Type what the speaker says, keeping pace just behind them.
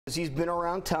He's been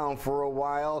around town for a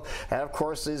while. And of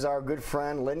course, is our good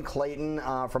friend Lynn Clayton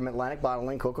from Atlantic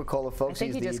Bottling, Coca-Cola, folks.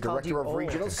 He's the director of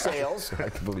regional sales. I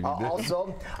can believe you did.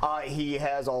 Also, he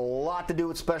has a lot to do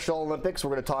with Special Olympics.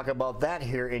 We're going to talk about that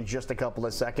here in just a couple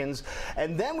of seconds.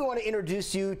 And then we want to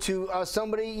introduce you to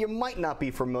somebody you might not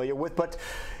be familiar with, but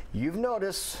you've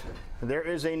noticed there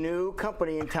is a new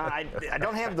company in town. I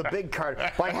don't have the big card,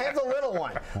 but I have the little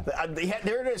one.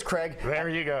 There it is, Craig. There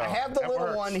you go. I have the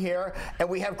little one here, and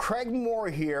we have Craig Moore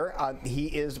here. He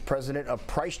is president of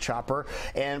Price Chopper,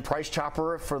 and Price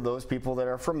Chopper, for those people that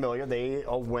are familiar, they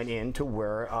went into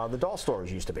where the doll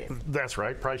stores used to be. That's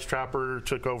right. Price Chopper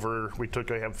took over. We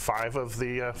have 5 of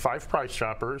the 5 Price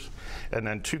Choppers, and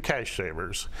then 2 Cash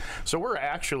Savers. So we're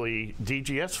actually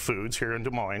DGS Foods here in Des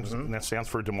Moines, and that stands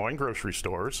for Des Moines Grocery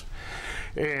Stores.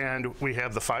 And we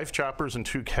have the 5 Choppers and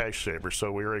 2 Cash Savers. So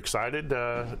we were excited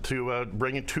to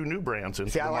bring in 2 new brands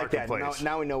into the marketplace. That.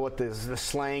 Now we know what the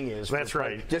slang is. That's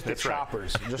right. Just the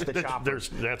choppers. Just the choppers.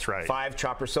 That's right. 5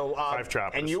 Choppers. So 5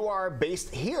 Choppers. And you are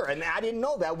based here, and I didn't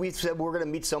know that. We said we're going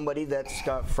to meet somebody that's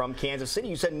from Kansas City.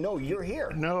 You said no, you're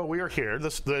here. No, we are here. The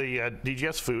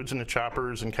DGS Foods and the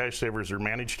Choppers and Cash Savers are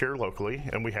managed here locally,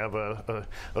 and we have a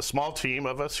small team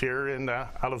of us here in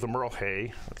out of the Merle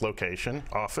Hay location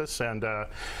office, and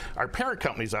our parent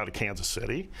company's out of Kansas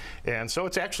City, and so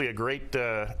it's actually a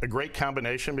great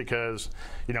combination because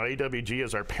AWG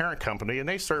is our parent company, and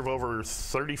they serve over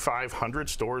 3,500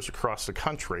 stores across the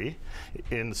country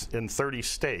in 30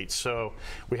 states. So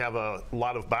we have a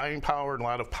lot of buying power and a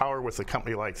lot of power with a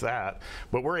company like that,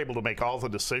 but we're able to make all the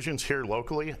decisions here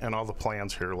locally and all the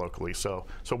plans here locally. So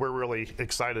we're really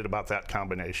excited about that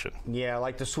combination. Yeah,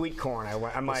 like the sweet corn.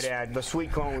 I might add, the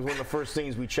sweet corn was one of the first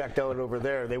things we checked out over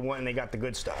there. They went and they got the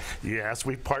good stuff. Yes,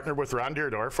 we partnered with Ron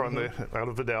Deerdorf out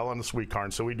of Vidal on the sweet corn,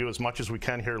 so we do as much as we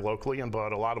can here locally and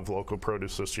bought a lot of local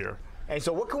produce this year. And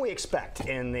so what can we expect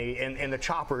in the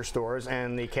Chopper stores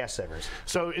and the Cash Savers?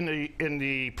 So in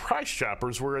the Price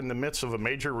Choppers, we're in the midst of a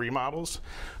major remodels.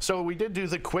 So we did do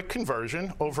the quick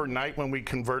conversion overnight when we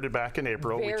converted back in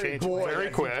April. We changed very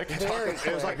quick.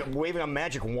 It was like waving a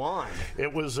magic wand.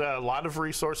 It was a lot of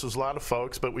resources, a lot of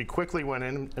folks, but we quickly went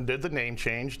in and did the name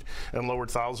change and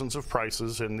lowered thousands of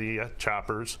prices in the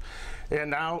Choppers.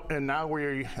 And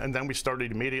then we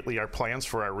started immediately our plans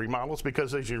for our remodels,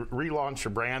 because as you relaunch a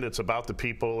brand, it's about the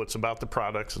people, it's about the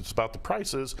products, it's about the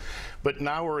prices. But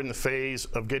now we're in the phase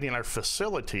of getting our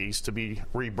facilities to be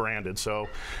rebranded. So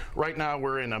right now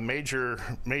we're in a major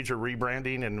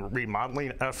rebranding and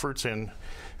remodeling efforts, and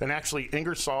actually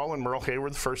Ingersoll and Merle Hay were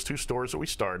the first 2 stores that we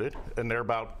started, and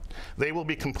they will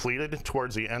be completed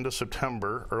towards the end of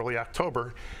September, early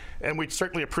October. And we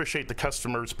certainly appreciate the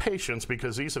customers' patience,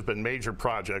 because these have been major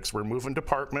projects. We're moving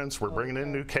departments, we're bringing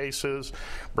in new cases,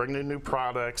 bringing in new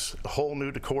products, a whole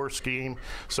new decor scheme.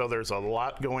 So there's a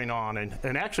lot going on,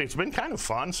 and actually it's been kind of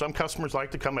fun. Some customers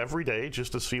like to come every day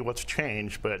just to see what's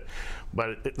changed, but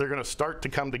they're going to start to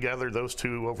come together, those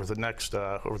 2, over the next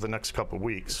couple of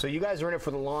weeks. So you guys are in it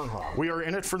for the long haul. We are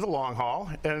in it for the long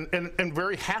haul, and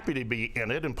very happy to be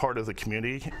in it and part of the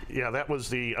community. Yeah, that was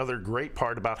the other great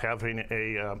part about having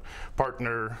a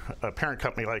partner, a parent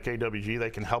company like AWG. They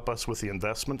can help us with the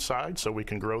investment side so we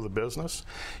can grow the business.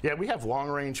 Yeah, we have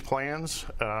long-range plans.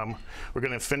 We're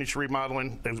going to finish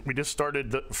remodeling. We just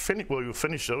started we'll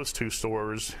finish those 2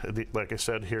 stores, like I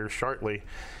said, here shortly.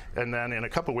 And then in a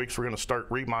couple of weeks, we're going to start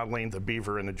remodeling the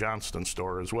Beaver and the Johnston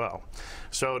store as well.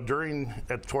 So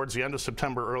towards the end of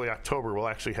September, early October, we'll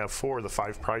actually have 4 of the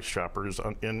 5 Price Choppers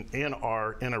in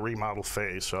a remodel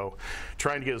phase. So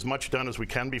trying to get as much done as we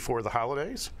can before the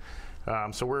holidays.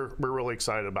 So we're really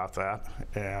excited about that,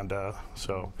 and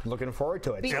so looking forward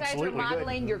to it. Besides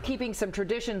remodeling, you're keeping some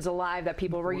traditions alive that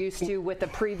people were used to with the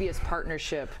previous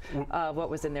partnership of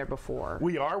what was in there before.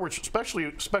 We are, which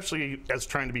especially as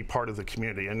trying to be part of the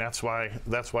community, and that's why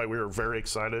we were very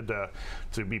excited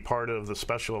to be part of the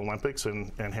Special Olympics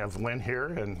and have Lynn here,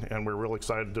 and we're really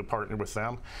excited to partner with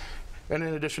them. And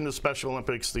in addition to the Special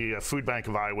Olympics, the Food Bank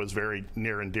of Iowa is very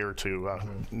near and dear to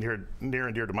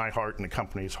my heart and the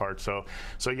company's heart. So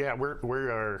yeah, we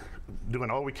are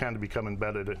doing all we can to be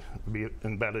embedded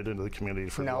into the community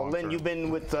for the long term. Now, Lynn, you've been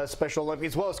with Special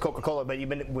Olympics as well as Coca-Cola, but you've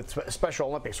been with Special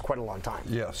Olympics for quite a long time.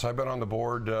 Yes, I've been on the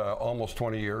board almost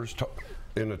 20 years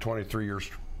in a 23-year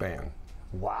span.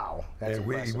 Wow, that's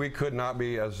impressive. We could not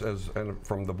be, and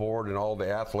from the board and all the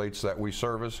athletes that we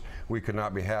service, we could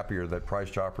not be happier that Price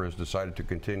Chopper has decided to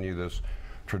continue this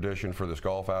tradition for this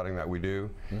golf outing that we do.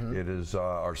 It is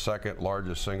our 2nd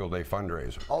largest single-day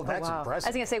fundraiser. Oh, that's impressive. I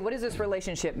was going to say, what does this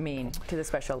relationship mean to the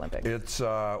Special Olympics? It's,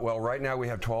 well, right now we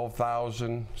have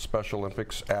 12,000 Special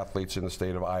Olympics athletes in the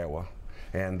state of Iowa.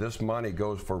 And this money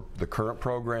goes for the current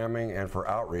programming and for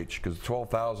outreach, because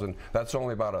 12,000, that's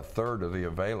only about a third of the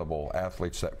available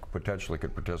athletes that potentially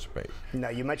could participate. Now,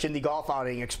 you mentioned the golf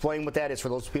outing. Explain what that is for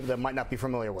those people that might not be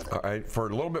familiar with it. All right, for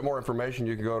a little bit more information,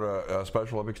 you can go to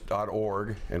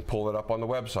specialolympics.org and pull it up on the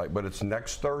website. But it's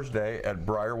next Thursday at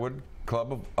Briarwood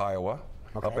Club of Iowa,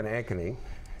 up in Ankeny.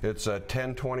 It's a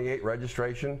 10:28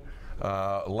 registration,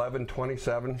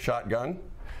 11:27 shotgun.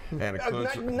 And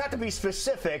not to be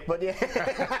specific, but yeah.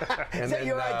 Is that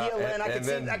your idea,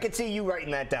 Lynn? I could see you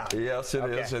writing that down. Yes, it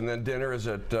is. And then dinner is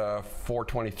at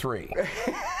 4:23.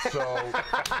 So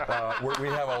we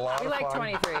have a lot of fun. We like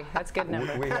 23. That's a good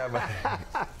number.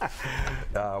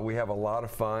 We have a lot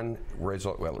of fun.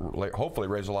 Hopefully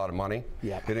raise a lot of money.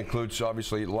 Yeah. It includes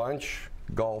obviously lunch,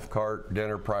 golf cart,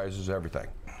 dinner, prizes, everything.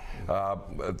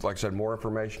 Like I said, more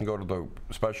information, go to the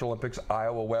Special Olympics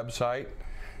Iowa website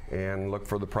and look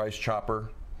for the Price Chopper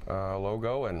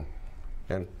logo and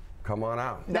come on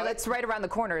out. Now that's right around the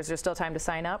corner. Is there still time to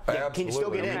sign up? Yeah, can you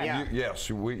still get in? Yeah. Yes,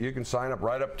 you can sign up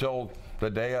right up till the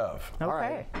day of. Okay. All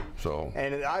right. So.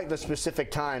 And the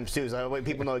specific times too, so that way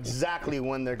people know exactly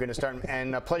when they're going to start,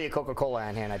 and plenty of Coca-Cola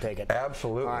on hand, I take it.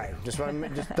 Absolutely. All right, just want to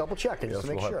just double check it, just to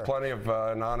make we'll sure. have plenty of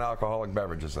non-alcoholic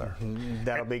beverages there.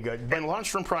 That'll be good. And lunch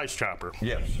from Price Chopper.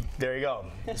 Yes. There you go.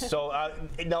 So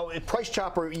now, Price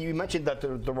Chopper, you mentioned that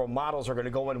the remodels are going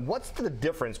to go in. What's the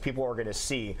difference people are going to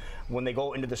see when they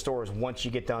go into the stores once you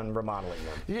get done remodeling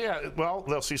them? Yeah, well,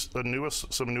 they'll see some new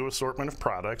assortment of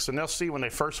products, and they'll see when they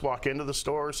first walk into the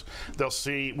stores, they'll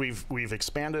see we've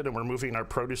expanded and we're moving our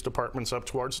produce departments up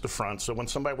towards the front. So when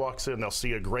somebody walks in, they'll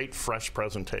see a great fresh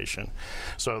presentation.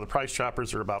 So the Price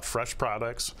Choppers are about fresh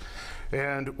products.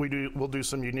 And we'll do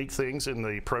some unique things in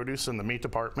the produce and the meat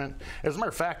department. As a matter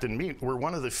of fact, in meat, we're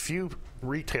one of the few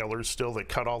retailers still that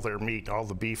cut all their meat, all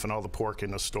the beef and all the pork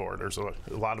in the store. There's a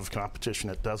lot of competition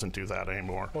that doesn't do that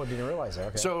anymore. Oh, I didn't realize that.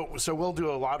 Okay. So we'll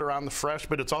do a lot around the fresh,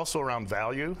 but it's also around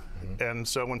value. And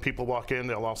so when people walk in,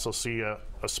 they'll also see a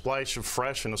splash of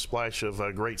fresh and a splash of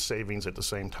great savings at the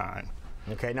same time.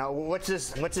 Okay, now what's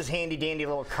this handy dandy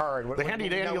little card? The handy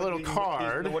dandy little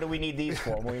card. What do we need these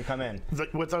for when we come in?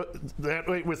 With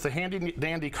the handy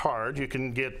dandy card, you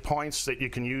can get points that you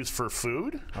can use for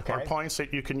food or points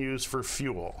that you can use for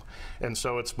fuel. And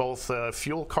so it's both a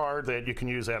fuel card that you can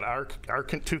use at our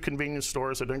two convenience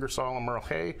stores at Ingersoll and Merle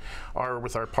Hay, or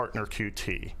with our partner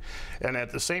QT. And at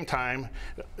the same time,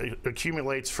 it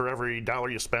accumulates for every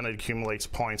dollar you spend, it accumulates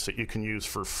points that you can use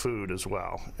for food as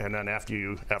well. And then after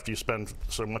you spend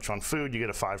so much on food, you get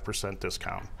a 5%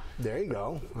 discount. There you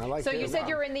go. I like So that. you said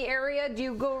you're in the area. Do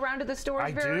you go around to the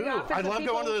stores very often? I love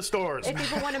going to the stores. If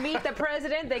people want to meet the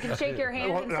president, they can shake your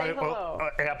hand and say hello.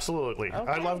 Absolutely. Okay.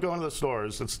 I love going to the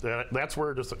stores. That's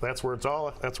where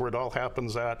it all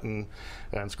happens at, and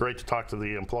it's great to talk to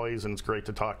the employees, and it's great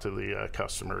to talk to the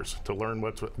customers to learn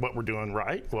what we're doing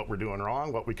right, what we're doing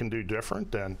wrong, what we can do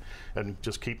different, and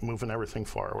just keep moving everything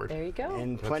forward. There you go.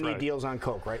 And plenty of deals on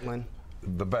Coke, right, Lynn?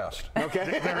 The best.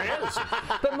 Okay. There is.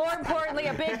 But more importantly,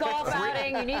 a big golf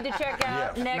outing you need to check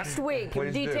out next week.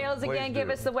 Please do. Details Please again, do.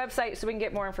 give us the website so we can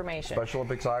get more information.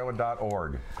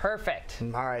 SpecialOlympicsIowa.org. Perfect.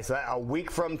 All right, so a week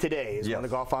from today is when the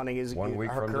golf outing is 1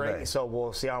 week from occurring. today. So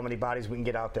we'll see how many bodies we can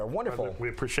get out there. Wonderful. We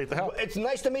appreciate the help. It's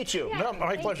nice to meet you. Yeah, No,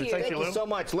 my pleasure. you. Thank Thank you, you Lou. so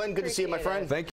much. Lynn, good to see you, my Appreciate friend. it. Thank you.